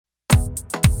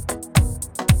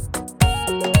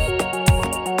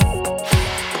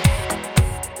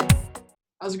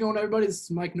How's it going, everybody? This is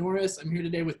Mike Norris. I'm here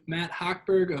today with Matt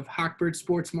Hochberg of Hochberg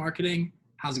Sports Marketing.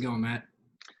 How's it going, Matt?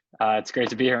 It's great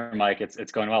to be here, Mike.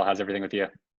 It's going well. How's everything with you?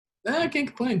 I can't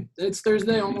complain. It's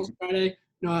Thursday, almost Friday.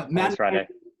 Matt Almost and I, Friday.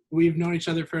 we've known each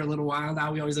other for a little while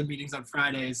now. We always have meetings on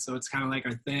Fridays, so it's kind of like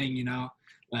our thing.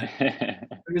 But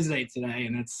Thursday today,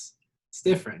 and it's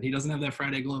different. He doesn't have that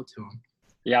Friday glow to him.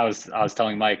 Yeah, I was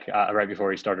telling Mike right before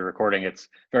we started recording. It's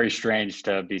very strange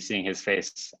to be seeing his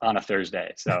face on a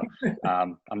Thursday. So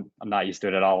I'm not used to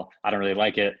it at all. I don't really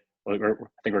like it. I think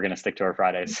we're going to stick to our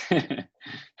Fridays.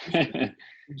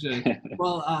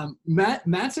 Well,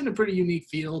 Matt's in a pretty unique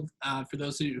field. For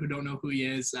those who don't know who he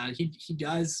is, he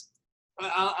does.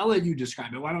 I'll let you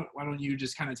describe it. Why don't you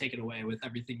just kind of take it away with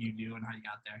everything you do and how you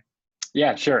got there?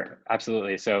 Yeah, sure.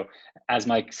 Absolutely. So as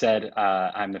Mike said,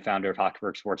 I'm the founder of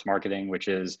Hochberg Sports Marketing, which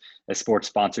is a sports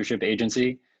sponsorship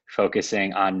agency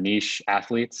focusing on niche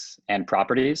athletes and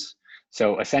properties.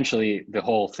 So essentially the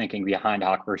whole thinking behind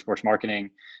Hochberg Sports Marketing,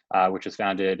 which was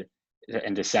founded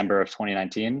in December of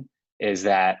 2019, is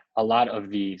that a lot of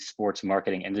the sports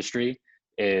marketing industry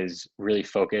is really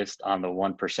focused on the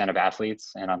 1% of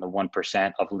athletes and on the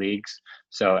 1% of leagues.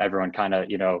 So everyone kind of,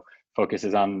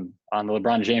 focuses on the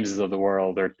LeBron Jameses of the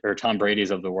world or Tom Brady's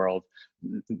of the world.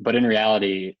 But in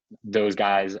reality, those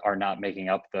guys are not making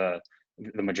up the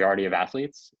majority of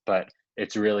athletes, but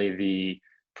it's really the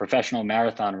professional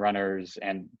marathon runners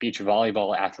and beach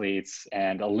volleyball athletes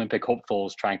and Olympic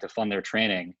hopefuls trying to fund their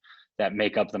training that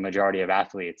make up the majority of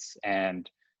athletes. And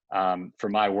for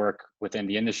my work within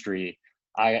the industry,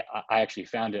 I actually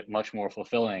found it much more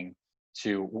fulfilling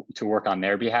to work on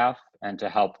their behalf and to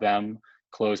help them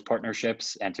close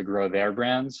partnerships and to grow their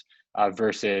brands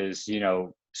versus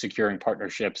securing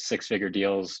partnerships, 6-figure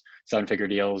deals, 7-figure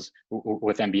deals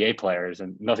with NBA players.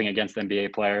 And nothing against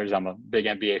NBA players, I'm a big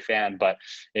NBA fan, but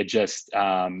it just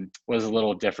was a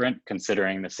little different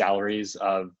considering the salaries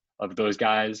of those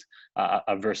guys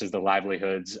versus the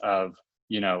livelihoods of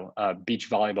a beach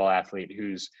volleyball athlete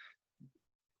who's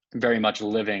very much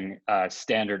living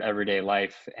standard everyday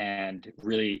life and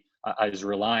really is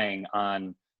relying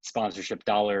on sponsorship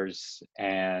dollars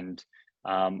and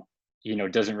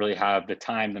doesn't really have the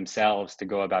time themselves to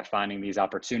go about finding these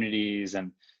opportunities.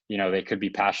 And they could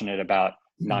be passionate about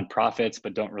nonprofits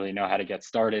but don't really know how to get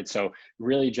started. So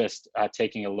really just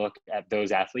taking a look at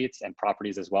those athletes and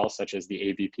properties as well, such as the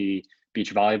AVP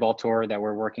Beach Volleyball Tour that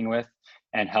we're working with,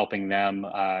 and helping them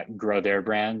grow their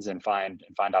brands and find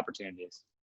opportunities.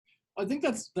 I think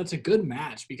that's a good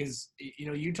match because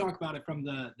you talk about it from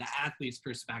the athlete's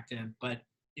perspective, but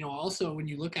also when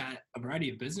you look at a variety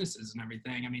of businesses and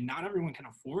everything, I mean, not everyone can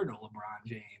afford a LeBron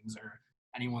James or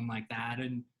anyone like that,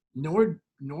 and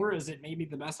nor is it maybe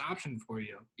the best option for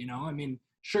you. I mean,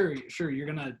 sure,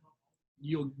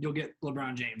 you'll get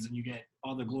LeBron James and you get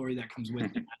all the glory that comes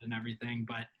with that and everything,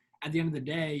 but at the end of the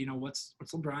day, what's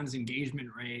LeBron's engagement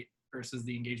rate versus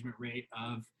the engagement rate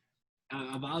of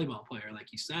a volleyball player,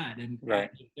 like you said, and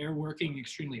Right. if they're working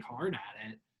extremely hard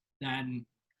at it, then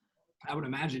I would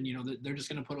imagine, that they're just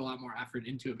going to put a lot more effort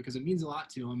into it because it means a lot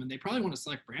to them, and they probably want to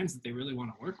select brands that they really want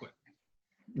to work with.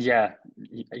 Yeah,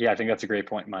 I think that's a great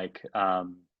point, Mike.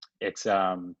 It's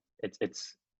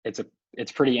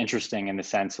pretty interesting in the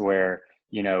sense where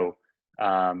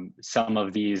some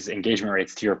of these engagement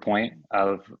rates, to your point,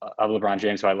 of LeBron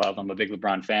James, who I love. I'm a big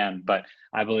LeBron fan, but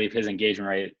I believe his engagement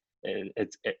rate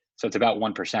it's about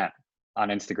 1% on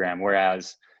Instagram,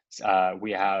 whereas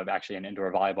we have actually an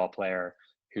indoor volleyball player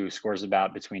who scores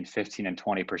about between 15 and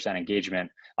 20%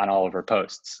 engagement on all of her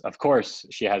posts. Of course,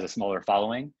 she has a smaller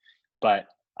following, but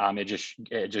it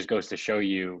just goes to show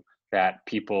you that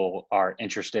people are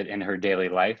interested in her daily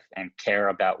life and care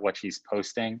about what she's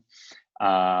posting,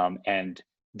 and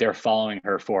they're following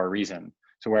her for a reason.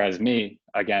 So whereas me,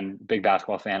 again, big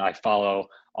basketball fan, I follow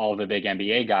all of the big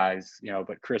NBA guys,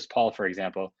 but Chris Paul, for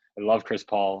example, I love Chris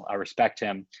Paul. I respect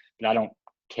him, but I don't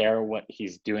care what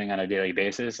he's doing on a daily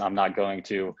basis. I'm not going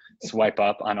to swipe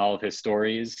up on all of his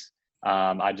stories.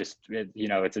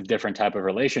 It's a different type of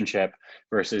relationship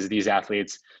versus these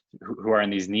athletes who are in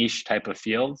these niche type of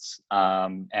fields,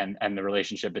 and the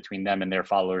relationship between them and their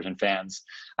followers and fans.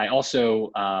 I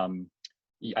also,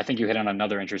 I think you hit on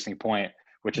another interesting point,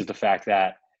 which is the fact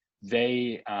that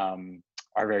they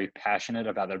are very passionate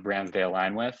about the brands they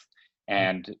align with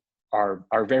and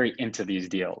are very into these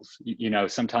deals.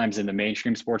 Sometimes in the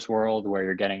mainstream sports world where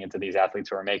you're getting into these athletes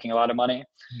who are making a lot of money,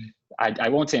 I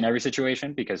won't say in every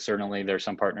situation, because certainly there's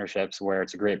some partnerships where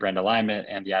it's a great brand alignment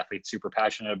and the athlete's super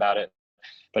passionate about it.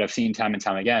 But I've seen time and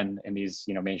time again in these,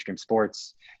 mainstream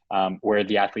sports, where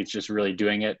the athlete's just really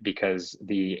doing it because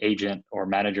the agent or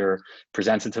manager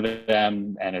presents it to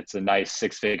them, and it's a nice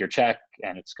six-figure check,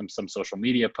 and it's some social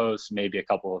media posts, maybe a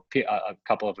couple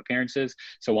of appearances.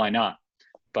 So why not?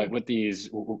 But with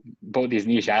both these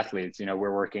niche athletes, we're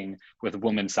working with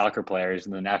women's soccer players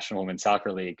in the National Women's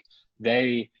Soccer League.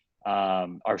 They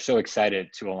are so excited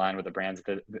to align with the brands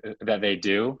that they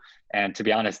do. And to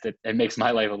be honest, it makes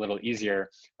my life a little easier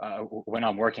when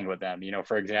I'm working with them.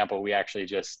 For example, we actually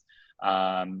just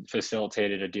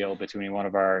facilitated a deal between one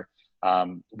of our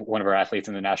athletes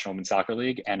in the National Women's Soccer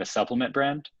League and a supplement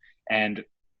brand. And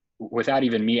without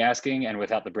even me asking and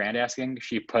without the brand asking,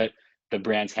 she put the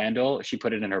brand's handle, she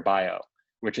put it in her bio,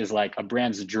 which is like a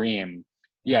brand's dream.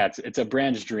 Yeah, it's a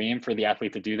brand's dream for the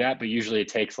athlete to do that, but usually it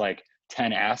takes like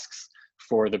 10 asks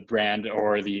for the brand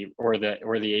or the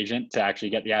agent to actually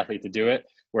get the athlete to do it,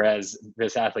 whereas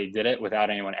this athlete did it without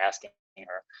anyone asking her.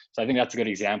 So I think that's a good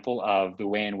example of the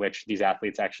way in which these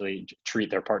athletes actually treat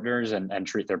their partners and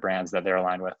treat their brands that they're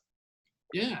aligned with.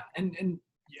 Yeah, and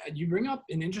you bring up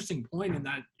an interesting point in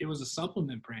that it was a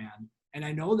supplement brand. And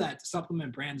I know that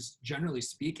supplement brands, generally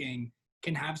speaking,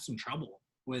 can have some trouble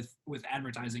with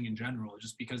advertising in general,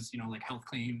 just because, like health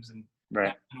claims and right.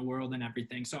 that kind of world and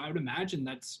everything. So I would imagine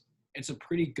it's a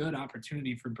pretty good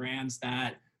opportunity for brands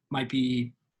that might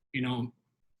be,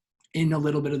 in a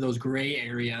little bit of those gray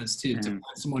areas to find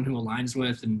someone who aligns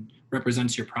with and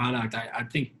represents your product. I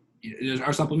think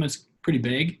our supplements pretty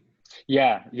big.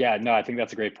 Yeah. No, I think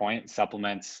that's a great point.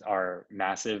 Supplements are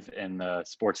massive in the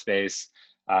sports space.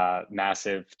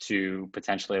 Massive to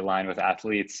potentially align with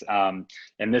athletes.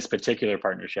 In this particular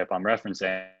partnership I'm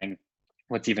referencing,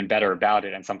 what's even better about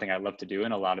it, and something I love to do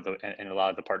in a lot of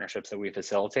the partnerships that we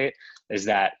facilitate, is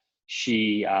that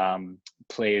she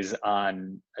plays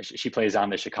on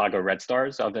the Chicago Red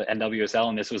Stars of the NWSL,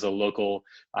 and this was a local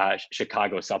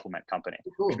Chicago supplement company,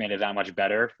 which made it that much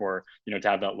better for to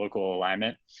have that local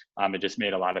alignment. It just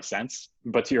made a lot of sense.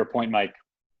 But to your point, Mike,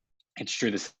 it's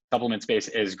true, the supplement space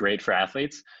is great for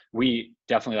athletes. We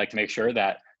definitely like to make sure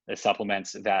that the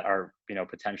supplements that are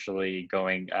potentially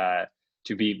going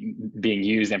to be being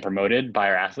used and promoted by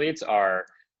our athletes are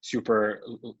super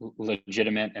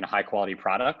legitimate and high quality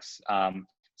products.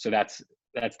 So that's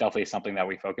definitely something that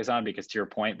we focus on, because to your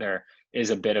point, there is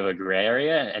a bit of a gray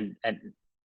area, and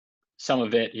some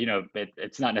of it,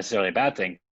 it's not necessarily a bad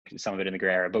thing, some of it in the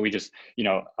gray area, but we just,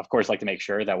 of course, like to make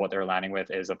sure that what they're aligning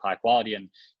with is of high quality, and,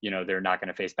 they're not going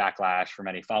to face backlash from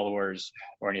any followers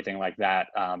or anything like that.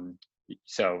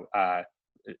 So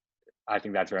I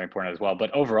think that's very important as well.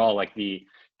 But overall, like the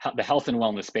health and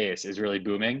wellness space is really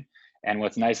booming. And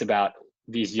what's nice about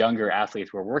these younger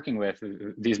athletes we're working with,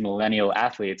 these millennial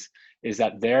athletes, is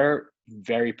that they're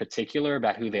very particular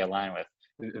about who they align with.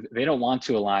 They don't want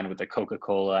to align with the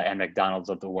Coca-Cola and McDonald's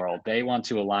of the world. They want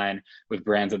to align with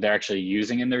brands that they're actually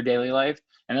using in their daily life.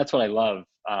 And that's what I love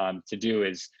to do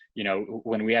is,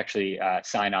 when we actually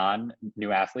sign on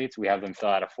new athletes, we have them fill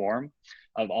out a form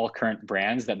of all current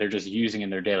brands that they're just using in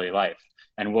their daily life.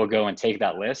 And we'll go and take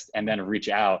that list and then reach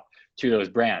out to those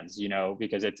brands,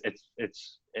 because it's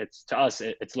to us,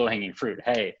 it's low hanging fruit.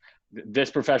 Hey, this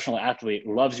professional athlete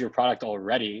loves your product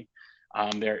already.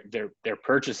 They're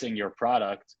purchasing your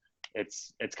product.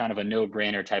 It's kind of a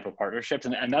no-brainer type of partnerships,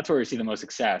 and that's where we see the most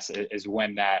success is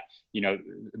when that,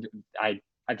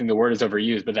 I think the word is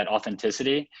overused, but that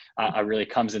authenticity really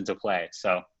comes into play.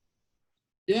 So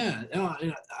yeah, no,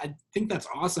 I think that's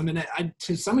awesome. And I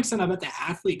to some extent, I bet the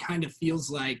athlete kind of feels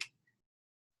like,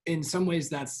 in some ways,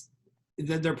 that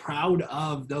they're proud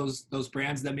of those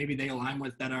brands that maybe they align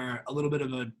with, that are a little bit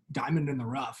of a diamond in the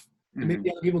rough, and maybe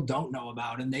other people don't know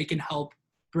about, and they can help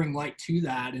bring light to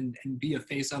that and be a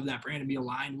face of that brand and be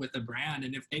aligned with the brand.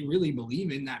 And if they really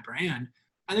believe in that brand,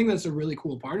 I think that's a really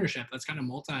cool partnership. That's kind of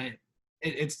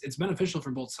it's beneficial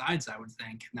for both sides, I would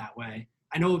think, in that way.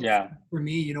 I know for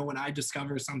me, when I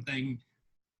discover something,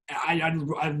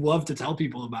 I'd love to tell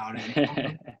people about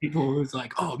it. People who's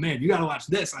like, oh man, you got to watch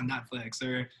this on Netflix,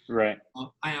 or right.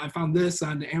 I found this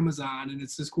on Amazon and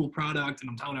it's this cool product and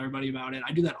I'm telling everybody about it.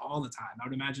 I do that all the time. I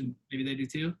would imagine maybe they do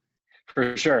too.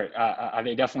 For sure.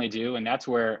 They definitely do. And that's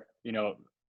where, so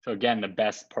again, the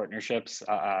best partnerships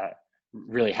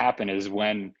really happen is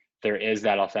when there is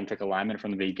that authentic alignment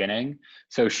from the beginning.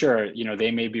 So sure,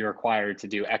 they may be required to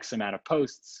do X amount of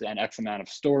posts and X amount of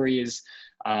stories,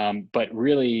 but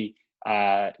really,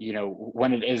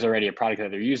 when it is already a product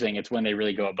that they're using, it's when they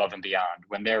really go above and beyond.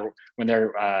 When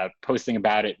they're posting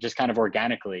about it just kind of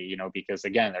organically, because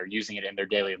again, they're using it in their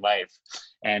daily life,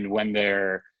 and when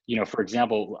they're for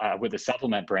example, with the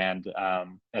supplement brand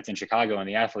that's in Chicago and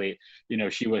the athlete,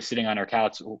 she was sitting on her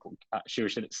couch. She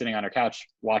was sitting on her couch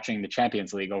watching the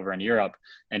Champions League over in Europe,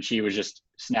 and she was just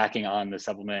snacking on the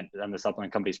supplement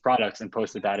company's products and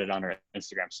posted that on her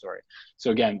Instagram story.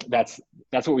 So again, that's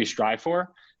what we strive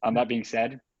for. That being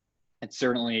said, it's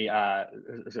certainly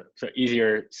so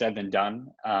easier said than done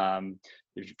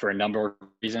for a number of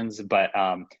reasons, but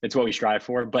it's what we strive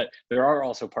for. But there are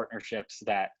also partnerships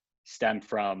that stem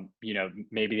from,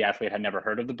 maybe the athlete had never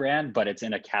heard of the brand, but it's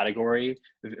in a category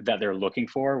that they're looking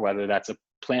for, whether that's a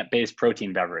plant-based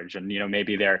protein beverage, and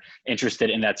maybe they're interested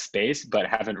in that space but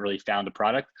haven't really found a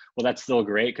product. Well, that's still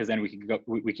great, because then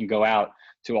we can go out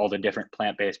to all the different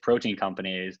plant-based protein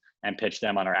companies and pitch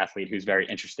them on our athlete who's very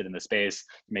interested in the space.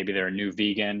 Maybe they're a new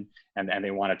vegan and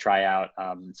they want to try out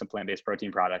some plant-based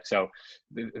protein products. So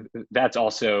that's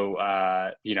also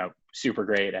super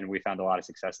great, and we found a lot of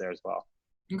success there as well.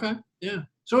 Okay, yeah.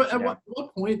 So at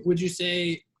what point would you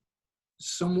say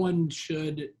someone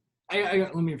should?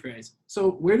 Let me rephrase.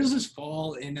 So where does this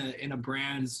fall in a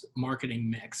brand's marketing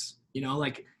mix?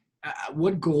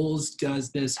 What goals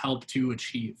does this help to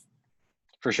achieve?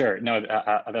 For sure. No,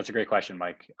 that's a great question,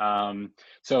 Mike.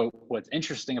 So what's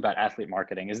interesting about athlete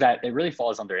marketing is that it really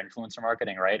falls under influencer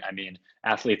marketing, right? I mean,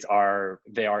 athletes are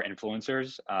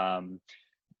influencers,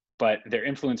 but they're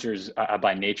influencers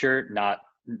by nature, not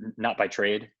by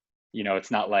trade.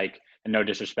 It's not like, and no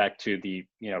disrespect to the,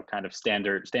 kind of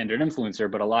standard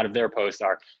influencer, but a lot of their posts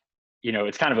are,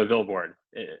 it's kind of a billboard.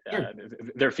 Sure.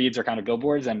 Their feeds are kind of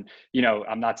billboards, and,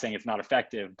 I'm not saying it's not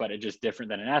effective, but it's just different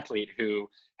than an athlete who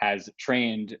has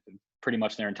trained pretty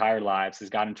much their entire lives, has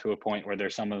gotten to a point where they're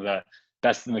some of the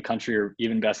best in the country or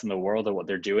even best in the world at what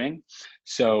they're doing.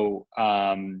 So,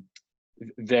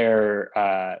 they're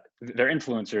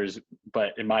influencers, but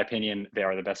in my opinion, they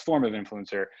are the best form of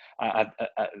influencer.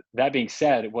 That being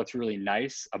said, what's really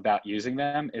nice about using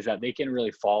them is that they can really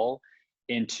fall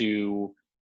into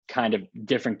kind of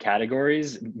different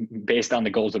categories based on the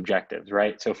goals objectives,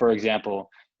 right? So for example,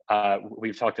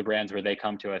 we've talked to brands where they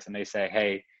come to us and they say,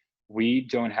 hey, we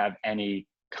don't have any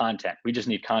content. We just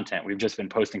need content. We've just been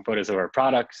posting photos of our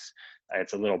products.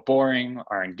 It's a little boring.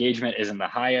 Our engagement isn't the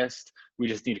highest. We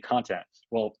just need content.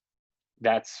 Well,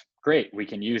 that's great. We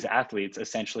can use athletes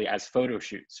essentially as photo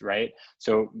shoots, right?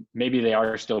 So maybe they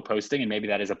are still posting and maybe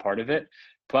that is a part of it,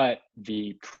 but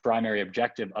the primary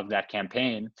objective of that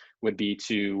campaign would be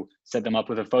to set them up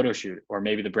with a photo shoot, or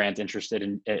maybe the brand's interested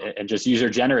in just user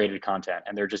generated content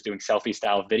and they're just doing selfie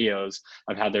style videos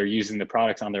of how they're using the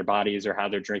products on their bodies or how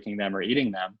they're drinking them or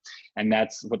eating them. And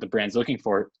that's what the brand's looking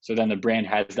for. So then the brand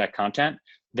has that content.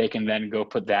 They can then go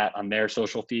put that on their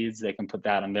social feeds. They can put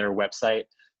that on their website.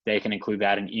 They can include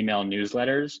that in email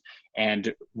newsletters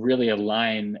and really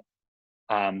align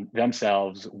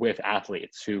themselves with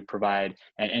athletes who provide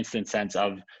an instant sense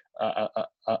of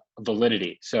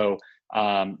validity. So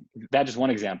that's just one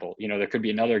example. There could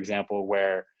be another example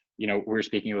where, we're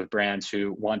speaking with brands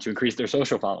who want to increase their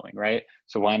social following, right?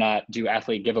 So why not do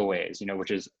athlete giveaways,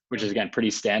 which is again, pretty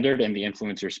standard in the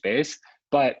influencer space,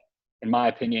 but in my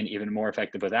opinion, even more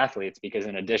effective with athletes, because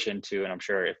in addition to, and I'm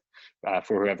sure if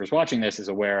for whoever's watching this is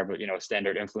aware of, a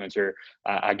standard influencer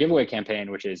a giveaway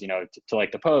campaign, which is, to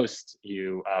like the post,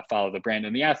 you follow the brand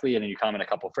and the athlete, and then you comment a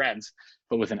couple friends.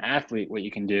 But with an athlete, what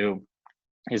you can do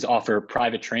is offer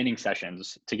private training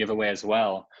sessions to give away as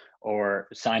well, or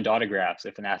signed autographs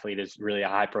if an athlete is really a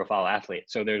high profile athlete.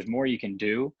 So there's more you can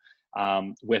do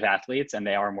with athletes, and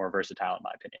they are more versatile in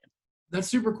my opinion. That's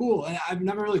super cool. I've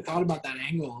never really thought about that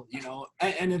angle,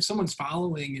 and if someone's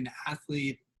following an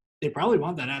athlete, they probably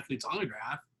want that athlete's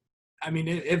autograph. I mean,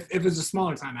 if it's a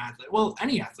smaller time athlete, well,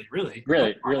 any athlete really.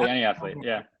 Really any athlete.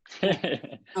 Yeah.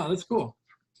 Oh, that's cool.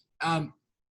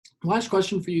 Last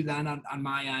question for you then on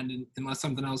my end, unless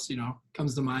something else,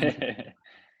 comes to mind.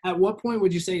 At what point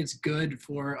would you say it's good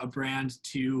for a brand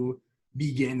to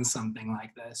begin something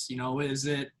like this? Is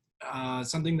it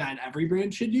something that every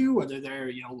brand should do, whether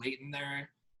they're late in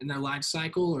their life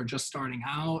cycle or just starting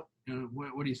out?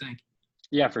 What do you think?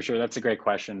 Yeah, for sure. That's a great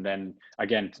question. Then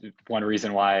again, one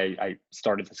reason why I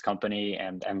started this company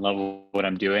and love what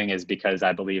I'm doing is because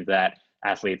I believe that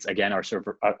athletes again are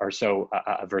so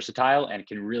versatile and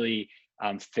can really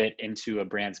fit into a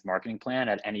brand's marketing plan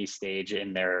at any stage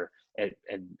in their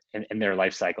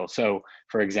life cycle. So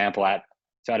for example, at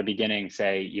a beginning,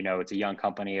 say, it's a young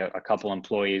company, a couple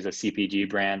employees, a CPG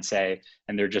brand, say,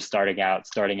 and they're just starting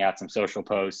out some social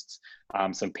posts,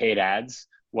 some paid ads.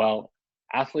 Well,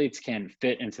 athletes can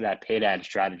fit into that paid ad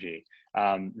strategy.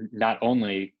 Not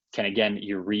only can, again,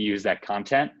 you reuse that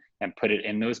content and put it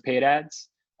in those paid ads,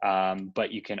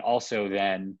 but you can also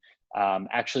then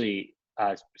actually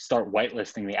start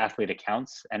whitelisting the athlete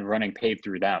accounts and running paid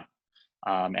through them.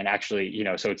 And actually,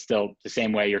 so it's still the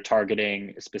same way you're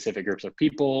targeting specific groups of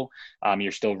people.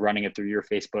 You're still running it through your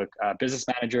Facebook business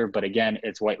manager, but again,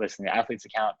 it's whitelisting the athlete's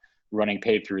account, running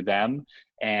paid through them,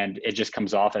 and it just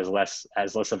comes off as less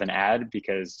of an ad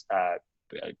because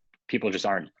people just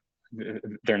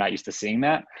they're not used to seeing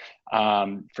that.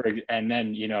 And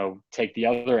then take the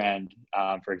other end.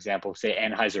 For example, say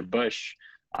Anheuser-Busch,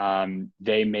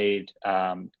 they made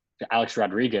Alex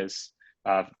Rodriguez,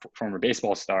 former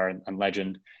baseball star and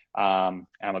legend. I'm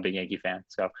a big Yankee fan.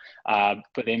 So,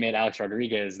 but they made Alex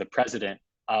Rodriguez the president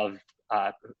of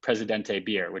Presidente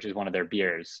beer, which is one of their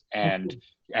beers. And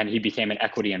he became an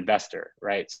equity investor,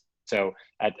 right? So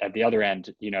at the other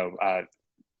end,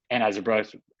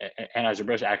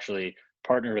 Anheuser-Busch actually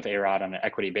partnered with A-Rod on an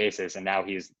equity basis. And now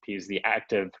he's the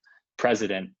active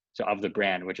president of the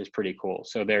brand, which is pretty cool.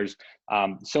 So there's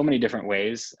so many different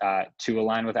ways to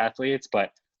align with athletes,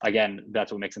 but again,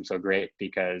 that's what makes them so great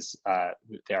because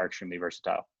they are extremely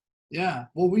versatile. Yeah.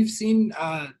 Well, we've seen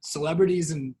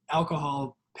celebrities and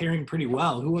alcohol pairing pretty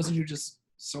well. Who was it who just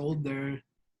sold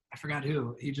I forgot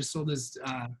who. He just sold his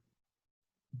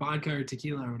vodka or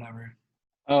tequila or whatever.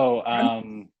 Oh,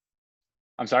 I'm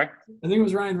sorry? I think it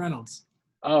was Ryan Reynolds.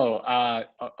 Oh,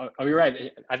 you're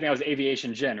right. I think that was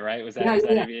Aviation Gin, right? Was that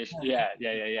Aviation? Yeah.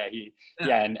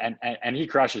 And he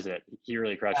crushes it. He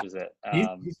really crushes it.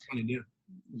 He's funny dude.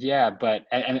 Yeah, but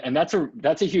and that's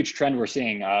a huge trend we're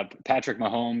seeing. Patrick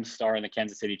Mahomes, star in the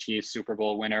Kansas City Chiefs, Super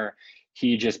Bowl winner.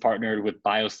 He just partnered with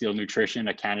BioSteel Nutrition,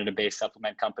 a Canada-based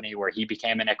supplement company, where he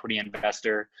became an equity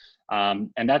investor. And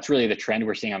that's really the trend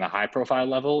we're seeing on the high-profile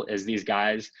level. Is these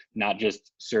guys not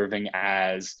just serving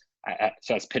as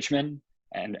pitchmen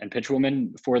and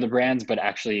pitchwomen for the brands, but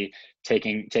actually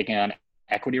taking on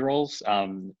equity roles.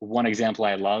 One example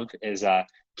I love is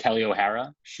Kelly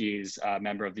O'Hara. She's a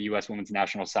member of the U.S. Women's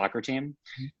National Soccer team,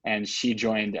 and she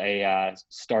joined a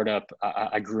startup,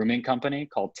 a grooming company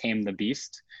called Tame the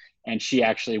Beast. And she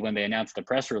actually, when they announced the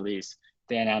press release,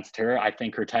 they announced her. I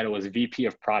think her title was VP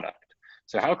of Product.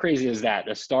 So how crazy is that?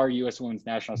 A star U.S. Women's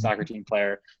National Soccer team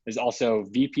player is also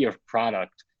VP of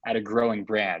Product at a growing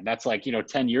brand. That's like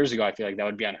 10 years ago. I feel like that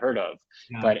would be unheard of.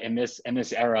 Yeah. But in this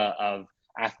era of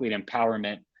athlete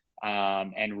empowerment,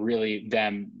 and really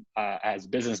them as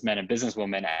businessmen and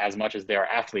businesswomen, as much as they are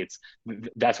athletes,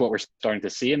 that's what we're starting to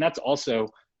see. And that's also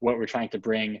what we're trying to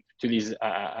bring to these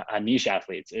niche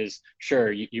athletes is,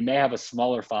 sure, you may have a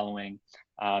smaller following.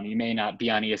 You may not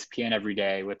be on ESPN every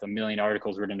day with 1 million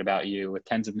articles written about you with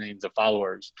tens of millions of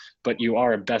followers, but you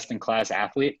are a best-in-class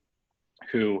athlete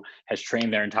who has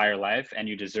trained their entire life, and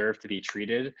you deserve to be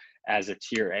treated as a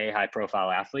tier A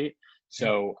high-profile athlete.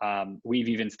 So we've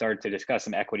even started to discuss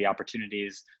some equity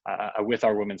opportunities with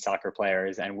our women's soccer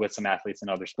players and with some athletes in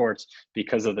other sports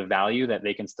because of the value that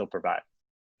they can still provide.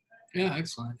 Yeah,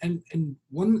 excellent. And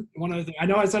one other thing, I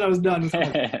know I said I was done.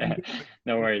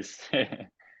 No worries.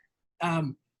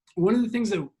 One of the things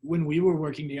that when we were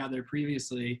working together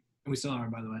previously, and we still are,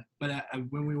 by the way, but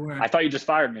when we were, I thought you just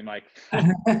fired me, Mike.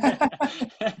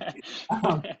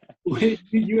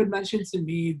 You had mentioned to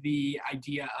me the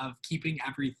idea of keeping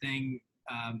everything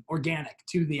organic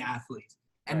to the athlete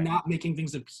and not making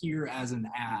things appear as an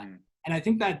ad. And I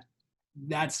think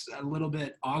that's a little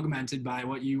bit augmented by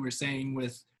what you were saying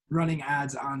with running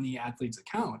ads on the athlete's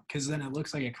account, because then it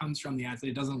looks like it comes from the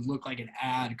athlete. It doesn't look like an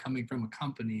ad coming from a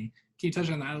company. Can you touch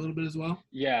on that a little bit as well?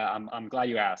 Yeah, I'm glad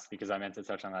you asked because I meant to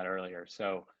touch on that earlier.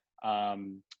 So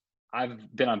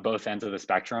I've been on both ends of the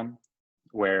spectrum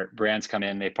where brands come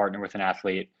in, they partner with an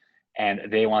athlete, and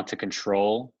they want to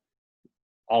control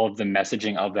all of the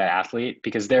messaging of that athlete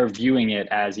because they're viewing it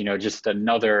as, just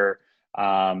another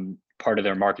part of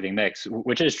their marketing mix,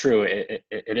 which is true. It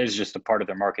is just a part of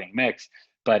their marketing mix,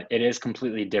 but it is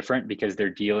completely different because they're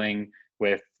dealing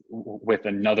with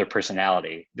another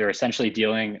personality. They're essentially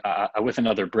dealing with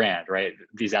another brand, right?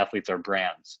 These athletes are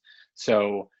brands.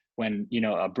 So when,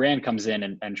 a brand comes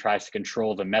in and tries to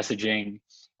control the messaging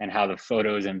and how the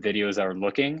photos and videos are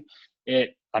looking,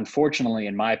 it unfortunately,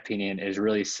 in my opinion, is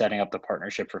really setting up the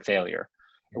partnership for failure.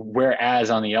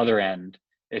 Whereas on the other end,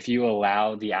 if you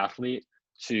allow the athlete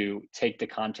to take the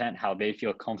content how they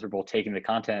feel comfortable taking the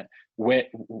content,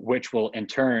 which will in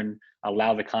turn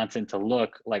allow the content to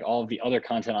look like all of the other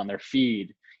content on their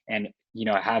feed and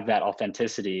have that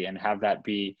authenticity and have that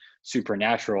be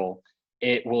supernatural,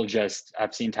 it will just,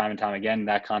 I've seen time and time again,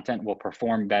 that content will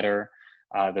perform better.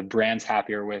 the brand's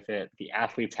happier with it, the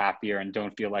athlete's happier and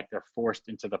don't feel like they're forced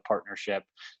into the partnership.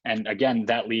 And again,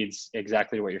 that leads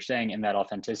exactly to what you're saying in that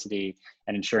authenticity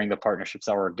and ensuring the partnerships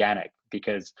are organic.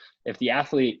 Because if the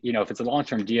athlete, if it's a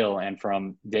long-term deal and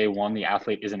from day one, the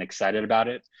athlete isn't excited about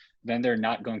it, then they're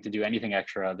not going to do anything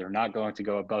extra. They're not going to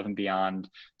go above and beyond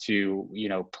to,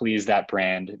 please that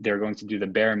brand. They're going to do the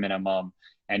bare minimum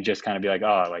and just kind of be like,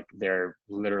 oh, like they're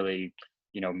literally,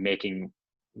 making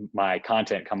my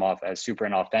content come off as super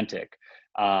inauthentic.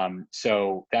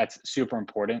 So that's super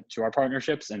important to our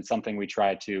partnerships, and something we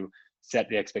try to set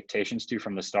the expectations to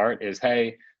from the start is,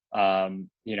 hey,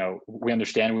 we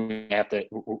understand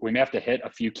we may have to hit a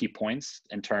few key points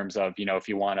in terms of, if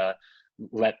you want to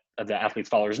let the athlete's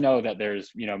followers know that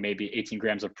there's, maybe 18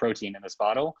 grams of protein in this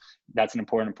bottle. That's an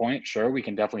important point. Sure, we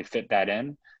can definitely fit that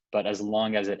in, but as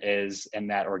long as it is in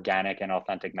that organic and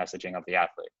authentic messaging of the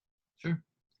athlete. Sure.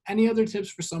 Any other tips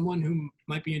for someone who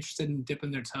might be interested in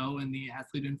dipping their toe in the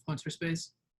athlete influencer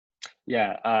space?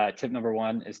 Yeah. Tip number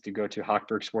one is to go to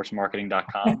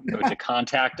hochbergsportsmarketing.com, go to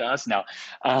contact us. Now,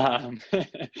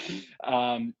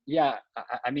 yeah,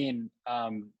 I mean,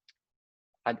 a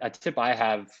tip I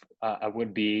have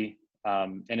would be,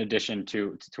 in addition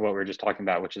to what we were just talking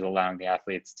about, which is allowing the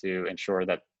athletes to ensure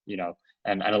that,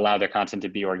 and allow their content to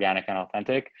be organic and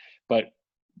authentic, but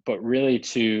really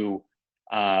to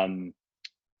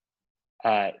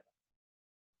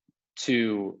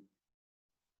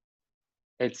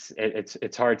it's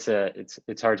hard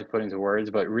to put into words,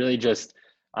 but really just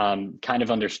kind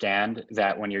of understand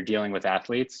that when you're dealing with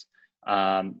athletes,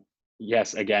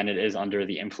 yes, again, it is under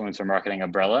the influencer marketing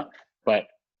umbrella, but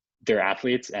they're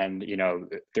athletes, and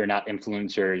they're not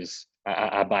influencers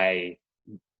by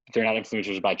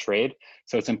trade.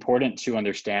 So it's important to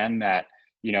understand that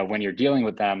when you're dealing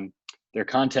with them, their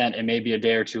content, it may be a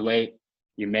day or two late.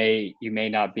 You may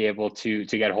not be able to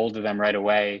get a hold of them right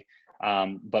away.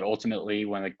 But ultimately,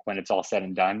 when it's all said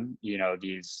and done,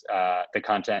 the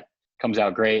content comes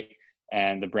out great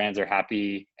and the brands are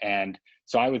happy. And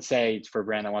so I would say for a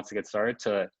brand that wants to get started,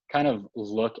 to kind of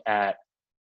look at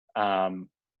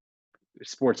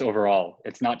sports overall.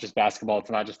 It's not just basketball.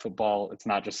 It's not just football. It's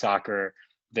not just soccer.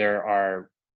 There are,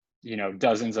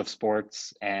 dozens of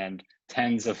sports and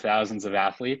tens of thousands of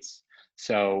athletes.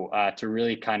 So to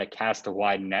really kind of cast a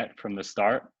wide net from the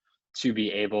start, to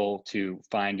be able to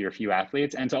find your few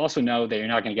athletes, and to also know that you're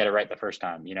not going to get it right the first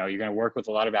time. You're going to work with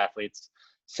a lot of athletes.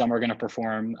 Some are going to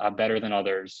perform better than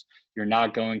others. You're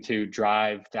not going to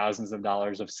drive thousands of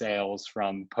dollars of sales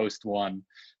from post one.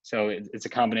 So it's a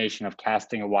combination of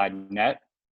casting a wide net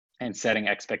and setting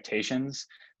expectations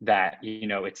that,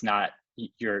 it's not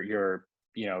your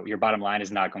bottom line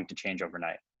is not going to change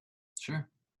overnight. Sure.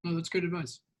 No, that's good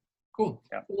advice. Cool.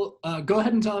 Yeah. Well, go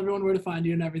ahead and tell everyone where to find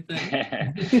you and everything.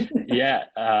 Yeah.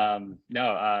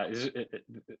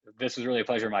 This was really a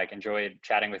pleasure, Mike. Enjoyed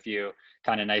chatting with you.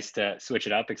 Kind of nice to switch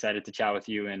it up. Excited to chat with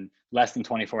you in less than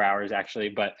 24 hours, actually.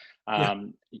 But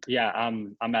I'm at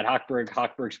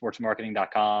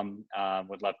hochbergsportsmarketing.com.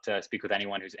 Would love to speak with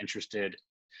anyone who's interested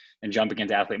in jumping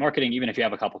into athlete marketing. Even if you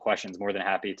have a couple questions, more than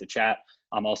happy to chat.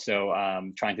 I'm also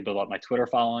trying to build up my Twitter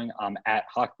following. I'm at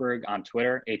Hochberg on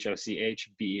Twitter,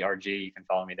 HOCHBERG. You can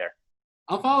follow me there.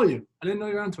 I'll follow you. I didn't know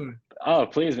you're on Twitter. Oh,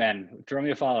 please, man, throw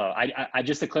me a follow. I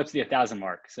just eclipsed the 1,000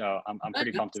 mark, so I'm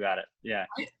pretty pumped about it. Yeah.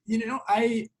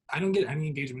 I don't get any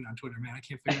engagement on Twitter, man. I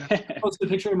can't figure it out. I posted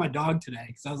a picture of my dog today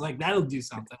because I was like, that'll do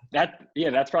something.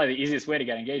 That's probably the easiest way to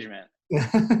get engagement.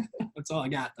 That's all I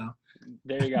got, though.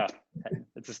 There you go.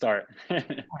 It's a start. All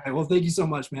right. Well, thank you so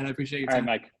much, man. I appreciate your time.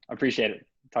 All right, Mike. I appreciate it.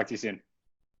 Talk to you soon.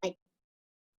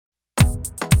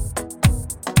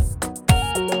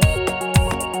 Bye.